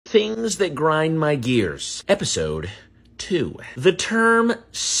Things that grind my gears. Episode 2. The term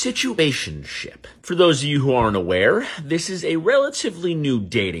situationship. For those of you who aren't aware, this is a relatively new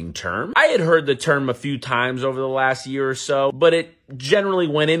dating term. I had heard the term a few times over the last year or so, but it generally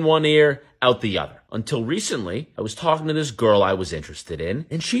went in one ear, out the other. Until recently, I was talking to this girl I was interested in,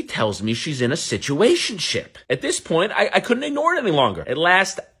 and she tells me she's in a situationship. At this point, I couldn't ignore it any longer. At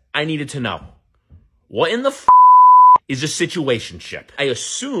last, I needed to know. What in the is a situationship? I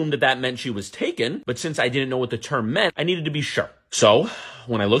assumed that meant she was taken, but since I didn't know what the term meant, I needed to be sure. So,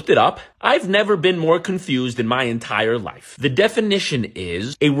 when I looked it up, I've never been more confused in my entire life. The definition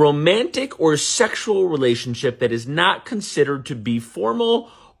is a romantic or sexual relationship that is not considered to be formal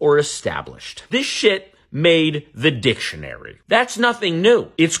or established. This shit made the dictionary. That's nothing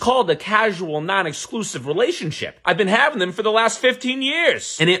new. It's called a casual, non-exclusive relationship. I've been having them for the last 15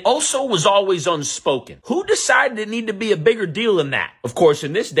 years. And it also was always unspoken. Who decided it needed to be a bigger deal than that? Of course,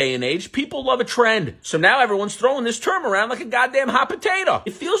 in this day and age, people love a trend. So now everyone's throwing this term around like a goddamn hot potato.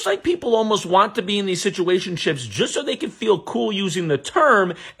 It feels like people almost want to be in these situationships just so they can feel cool using the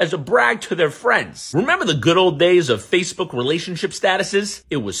term as a brag to their friends. Remember the good old days of Facebook relationship statuses?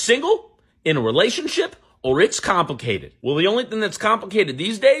 It was single, in a relationship, or it's complicated. Well, the only thing that's complicated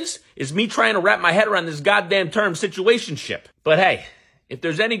these days is me trying to wrap my head around this goddamn term situationship. But hey, if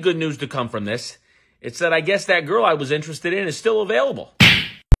there's any good news to come from this, it's that I guess that girl I was interested in is still available.